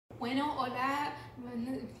Bueno, hola.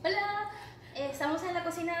 Hola, estamos en la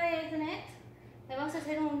cocina de Janet. Le vamos a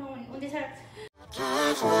hacer un dessert.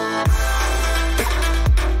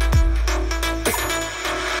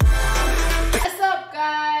 What's up,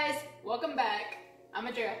 guys? Welcome back. I'm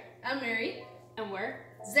Adria. I'm Mary. And we're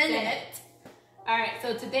Janet. Alright,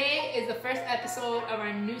 so today is the first episode of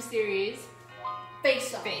our new series,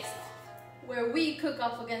 Face Off. Face Off, where we cook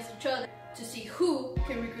off against each other to see who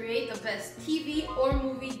can recreate the best TV or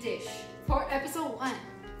movie dish. For episode 1,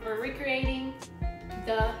 we're recreating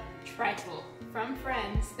the Trifle from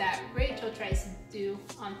Friends that Rachel tries to do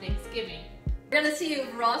on Thanksgiving. We're gonna see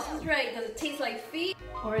if Ross is right. Does it taste like feet?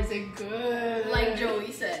 Or is it good? Like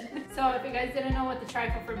Joey said. So if you guys didn't know what the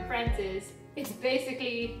Trifle from Friends is, it's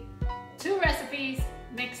basically 2 recipes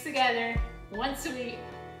mixed together, one sweet,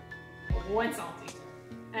 one salty.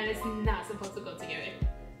 And it's not supposed to go together.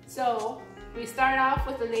 So we start off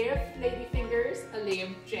with a layer of ladyfingers, a layer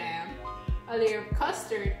of jam, a layer of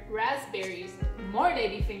custard, raspberries, more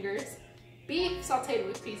ladyfingers, beef sauteed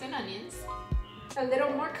with peas and onions, a little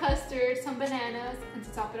more custard, some bananas, and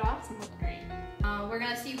to top it off, some whipped cream. We're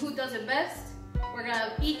gonna see who does it best. We're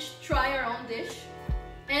gonna each try our own dish,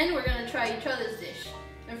 and we're gonna try each other's dish.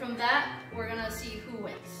 And from that, we're gonna see who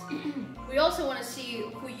wins. We also wanna see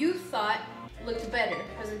who you thought looked better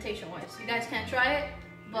presentation-wise. You guys can't try it,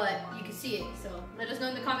 but you can see it. So let us know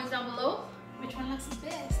in the comments down below Which one looks the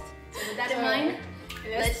best? So with that in mind,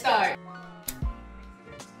 let's start.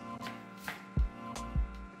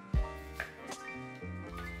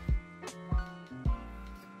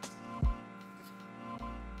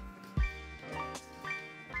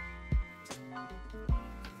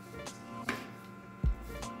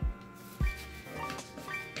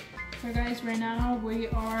 So guys, right now we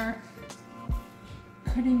are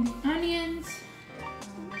cutting the onions.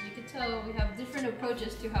 as you can tell, we have different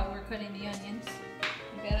approaches to how we're cutting the onions.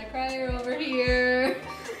 We got a crier over here.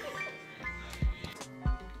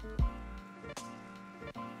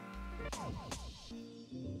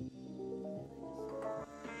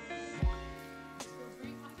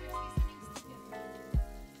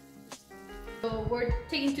 So we're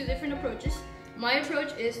taking 2 different approaches. My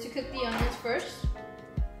approach is to cook the onions first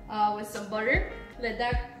with some butter. Let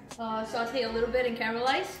that saute a little bit and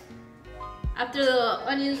caramelize. After the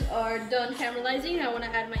onions are done caramelizing, I want to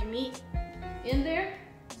add my meat in there.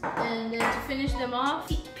 And then to finish them off,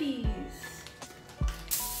 sweet peas.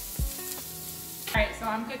 Alright, so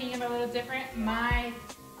I'm cooking it a little different. My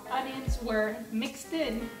onions were mixed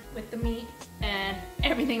in with the meat and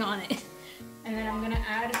everything on it. And then I'm gonna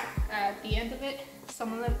add at the end of it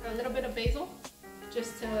a little bit of basil,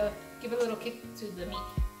 just to give a little kick to the meat.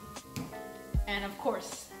 And of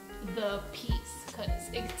course, the peas, because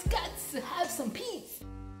it's got to have some peas.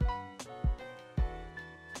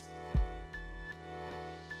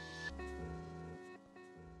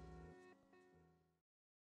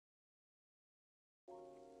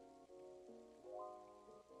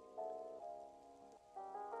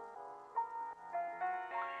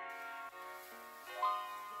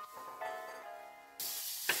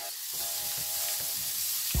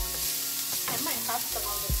 I might have some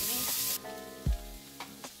of this meat.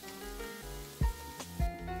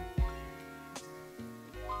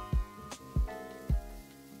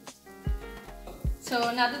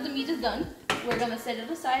 So now that the meat is done, we're gonna set it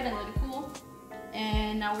aside and let it cool.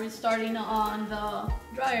 And now we're starting on the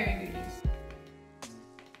drier ingredients.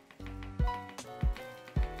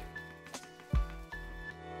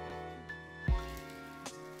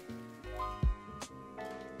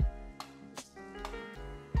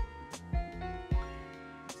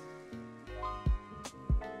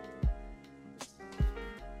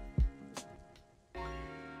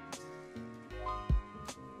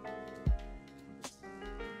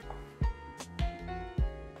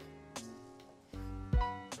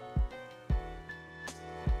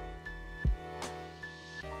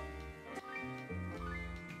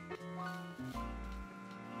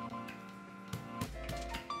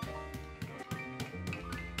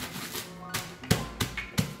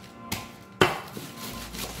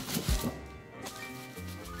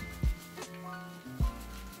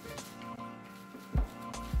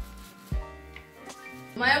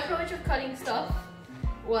 My approach of cutting stuff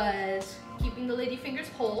was keeping the ladyfingers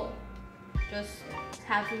whole, just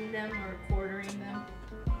halving them or quartering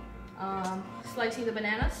them, slicing the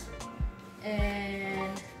bananas,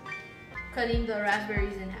 and cutting the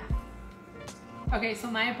raspberries in half. Okay, so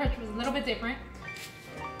my approach was a little bit different.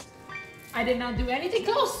 I did not do anything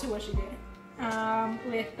close to what she did.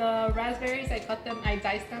 With the raspberries, I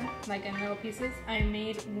diced them like in little pieces. I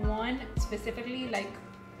made one specifically like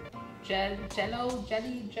jelly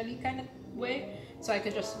kind of way, so I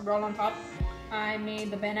could just roll on top. I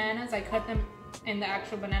made the bananas, I cut them in the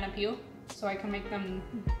actual banana peel so I can make them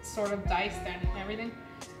sort of diced and everything.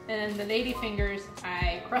 And then the lady fingers,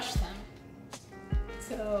 I crushed them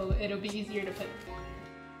so it'll be easier to put.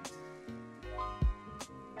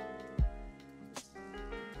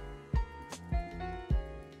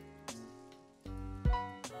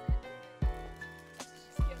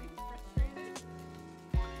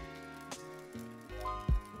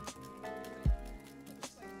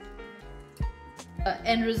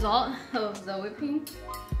 End result of the whipped cream.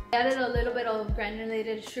 I added a little bit of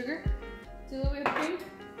granulated sugar to the whipped cream.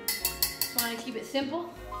 Just want to keep it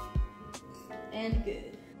simple and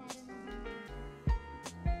good.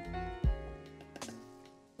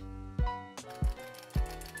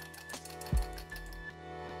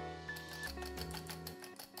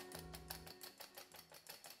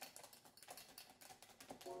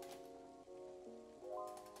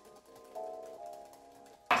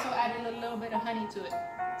 Added a little bit of honey to it,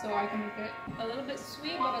 so I can make it a little bit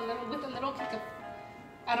sweet, but with a little kick of,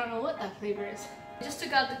 I don't know what that flavor is. I just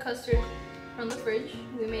took out the custard from the fridge.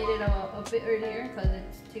 We made it a bit earlier because it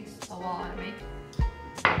takes a while to make.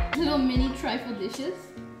 Little mini trifle dishes.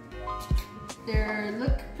 They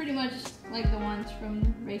look pretty much like the ones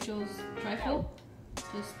from Rachel's Trifle,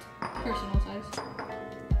 just personal size.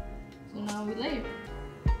 So now we layer.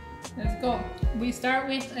 Let's go. We start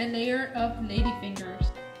with a layer of lady fingers.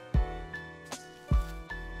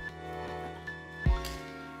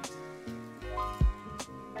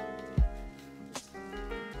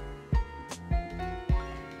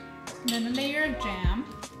 Then a layer of jam.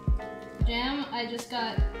 Jam, I just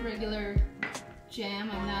got regular jam.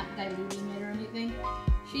 I'm not diluting it or anything.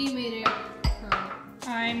 She made it her own.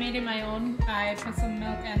 I made it my own. I put some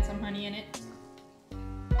milk and some honey in it.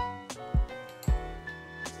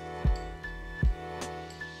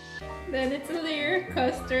 Then it's a layer of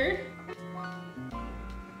custard.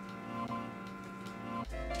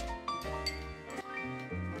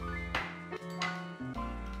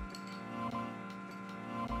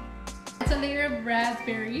 It's a layer of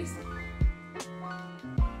raspberries.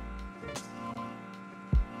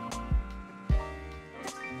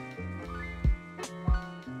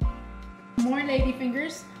 More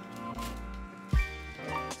ladyfingers.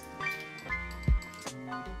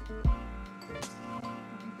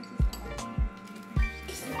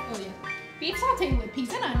 Oh yeah. Beef sauteed with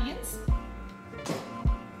peas and onions.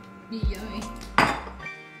 Yummy.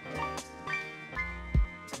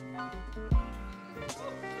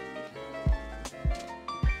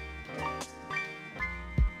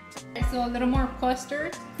 So a little more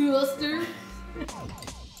custard. Custard.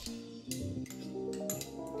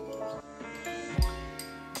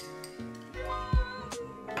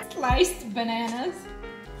 Sliced bananas.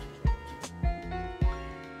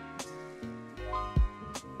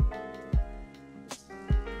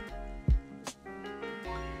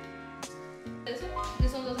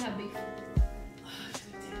 This one doesn't have beef.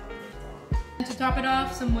 And to top it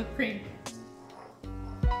off, some whipped cream.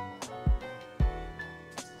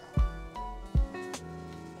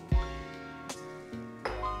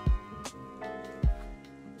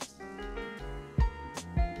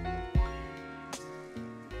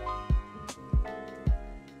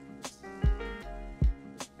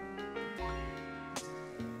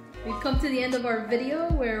 We've come to the end of our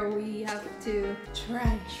video where we have to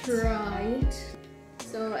try it.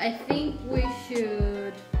 So I think we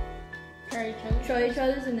should Try each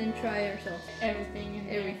other's and then try ourselves. Everything and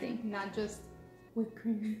Everything. Not just whipped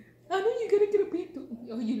cream. I know you gotta get a beef too.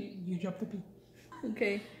 Oh, you dropped the beef.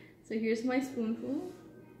 Okay, so here's my spoonful.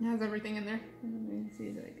 It has everything in there. Let me see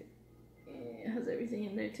if I can. It has everything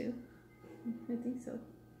in there too. I think so.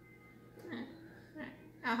 Alright.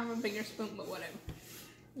 I'll have a bigger spoon, but whatever.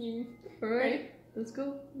 You Alright, ready? let's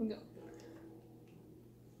go. We'll go.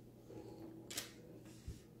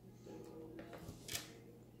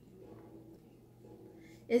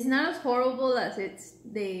 It's not as horrible as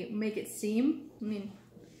they make it seem. I mean,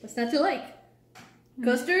 what's not to like?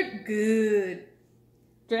 Custard, good.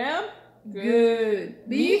 Jam? Good.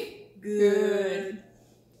 Beef, Good.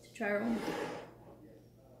 To try our own.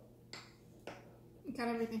 Got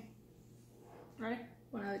everything. Ready?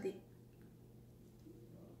 One out of eight.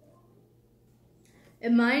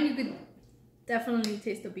 In mine, you could definitely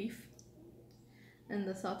taste the beef and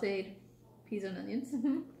the sauteed peas and onions.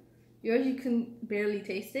 Yours, you can barely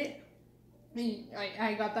taste it.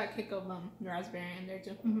 I got that kick of raspberry in there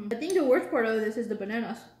too. I think the worst part of this is the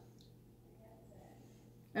bananas.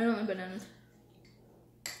 I don't like bananas.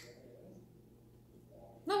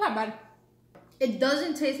 Not that bad. It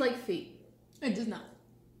doesn't taste like feet. It does not.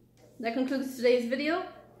 That concludes today's video.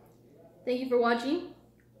 Thank you for watching.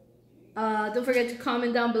 Don't forget to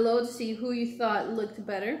comment down below to see who you thought looked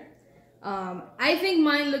better. I think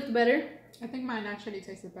mine looked better. I think mine actually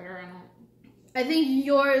tasted better. I think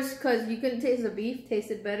yours, because you couldn't taste the beef,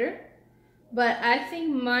 tasted better. But I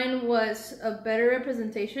think mine was a better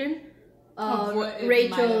representation of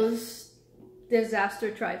Rachel's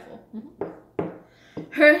disaster trifle.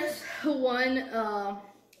 Hers won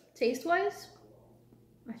taste-wise.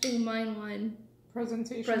 I think mine won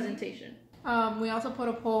presentation. We also put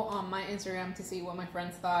a poll on my Instagram to see what my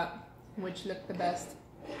friends thought, which looked the best.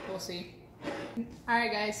 We'll see.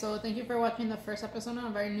 Alright guys, so thank you for watching the first episode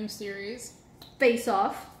of our new series. Face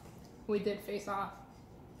Off. We did face off.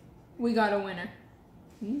 We got a winner.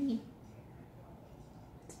 It's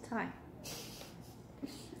a tie.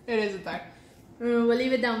 It is a tie. We'll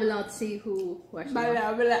leave it down below to see who actually won.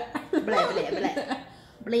 Blah, blah. Blah, blah, blah.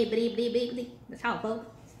 Blee, blee, blee, blee, blee. That's how it goes.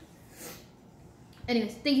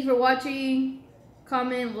 Anyways, thank you for watching.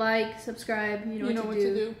 Comment, like, subscribe. You know what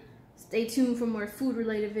to do. Stay tuned for more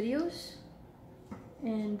food-related videos.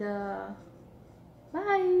 And,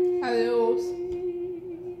 bye. Adios.